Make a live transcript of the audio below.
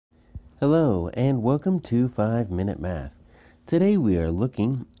Hello and welcome to 5-Minute Math. Today we are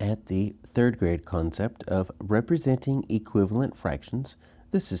looking at the third grade concept of representing equivalent fractions.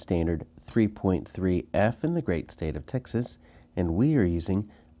 This is standard 3.3F in the great state of Texas, and we are using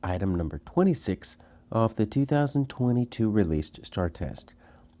item number 26 off the 2022 released STAAR test.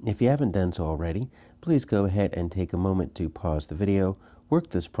 If you haven't done so already, please go ahead and take a moment to pause the video, work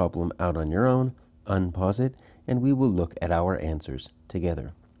this problem out on your own, unpause it, and we will look at our answers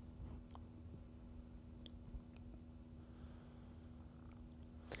together.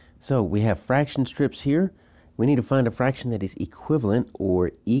 So we have fraction strips here. We need to find a fraction that is equivalent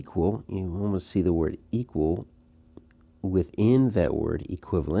or equal. You almost see the word equal within that word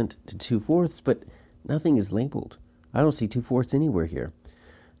equivalent to 2/4, but nothing is labeled. I don't see 2/4 anywhere here.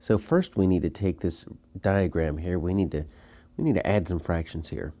 So first we need to take this diagram here. We need to add some fractions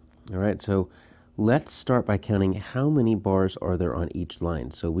here. All right, so let's start by counting how many bars are there on each line.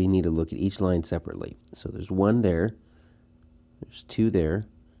 So we need to look at each line separately. So there's 1 there, there's 2 there.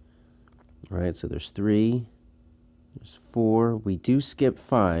 All right, so there's 3, there's 4. We do skip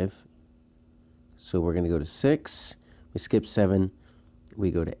 5, so we're going to go to 6. We skip 7, we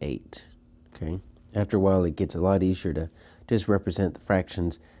go to 8. Okay. After a while, it gets a lot easier to just represent the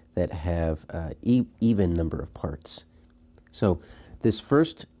fractions that have even number of parts. So this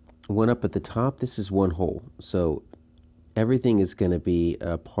first one up at the top, this is one whole. So everything is going to be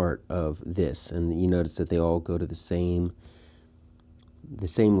a part of this, and you notice that they all go to the same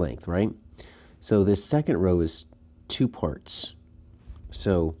length, right? So this second row is 2 parts.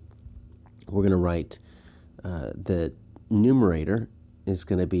 So we're going to write the numerator is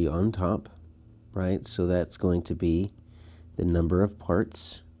going to be on top, right? So that's going to be the number of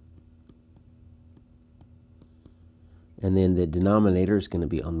parts. And then the denominator is going to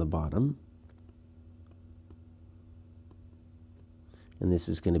be on the bottom. And this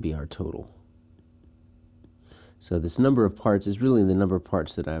is going to be our total. So this number of parts is really the number of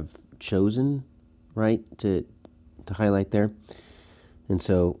parts that I've chosen, right, to highlight there. And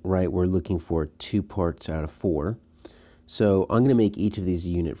so, right, we're looking for 2 parts out of 4. So I'm going to make each of these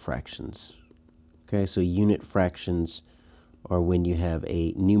unit fractions. Okay, so unit fractions are when you have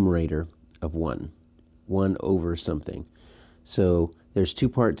a numerator of 1 over something. So there's 2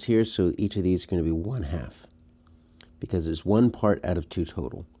 parts here, so each of these is going to be 1/2, because there's 1 part out of 2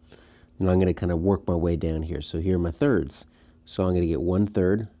 total. And I'm going to kind of work my way down here. So here are my thirds. So I'm going to get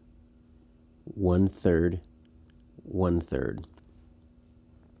 1/3, 1/3, 1/3.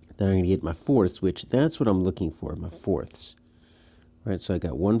 Then I'm going to get my fourths, which that's what I'm looking for, my fourths. Right, so I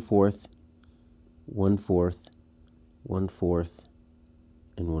got 1/4, 1/4, 1/4,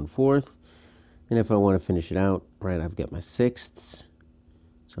 and 1/4. And if I want to finish it out, right, I've got my sixths.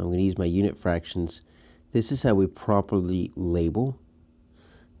 So I'm going to use my unit fractions. This is how we properly label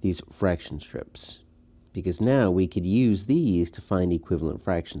these fraction strips, because now we could use these to find equivalent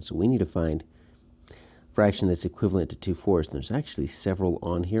fractions. So we need to find a fraction that's equivalent to 2/4, and there's actually several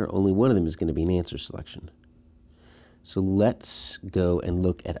on here. Only one of them is going to be an answer selection. So let's go and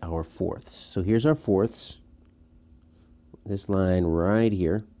look at our fourths. So here's our fourths, this line right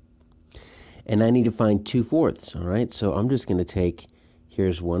here, and I need to find 2/4. All right, so I'm just going to take,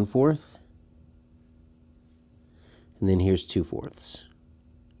 here's 1/4, and then here's 2/4.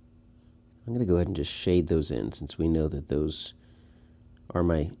 I'm going to go ahead and just shade those in, since we know that those are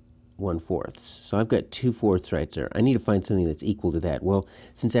my 1/4. So I've got 2/4 right there. I need to find something that's equal to that. Well,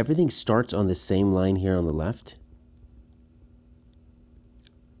 since everything starts on the same line here on the left,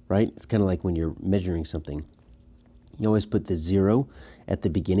 right? It's kind of like when you're measuring something. You always put the 0 at the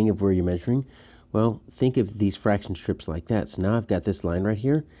beginning of where you're measuring. Well, think of these fraction strips like that. So now I've got this line right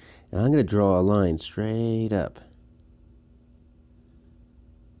here, and I'm going to draw a line straight up.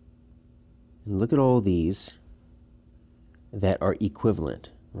 And look at all these that are equivalent,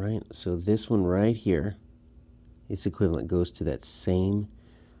 right? So this one right here is equivalent, goes to that same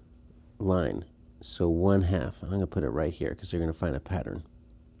line. So 1/2. I'm going to put it right here because they're going to find a pattern.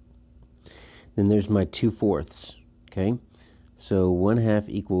 Then there's my 2/4. Okay, so 1/2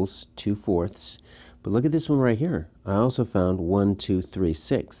 equals 2/4. But look at this one right here. I also found 1, 2, 3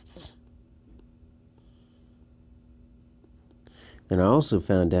 sixths. And I also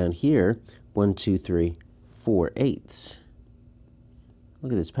found down here 1, 2, 3, 4 eighths.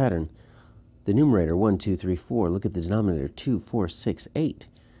 Look at this pattern. The numerator 1, 2, 3, 4. Look at the denominator 2, 4, 6, 8.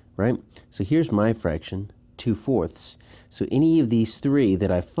 Right? So here's my fraction, 2/4. So any of these 3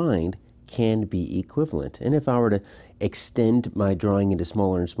 that I find can be equivalent. And if I were to extend my drawing into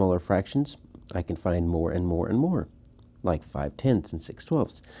smaller and smaller fractions, I can find more and more and more, like 5/10 and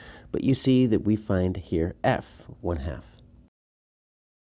 6/12. But you see that we find here f, 1/2.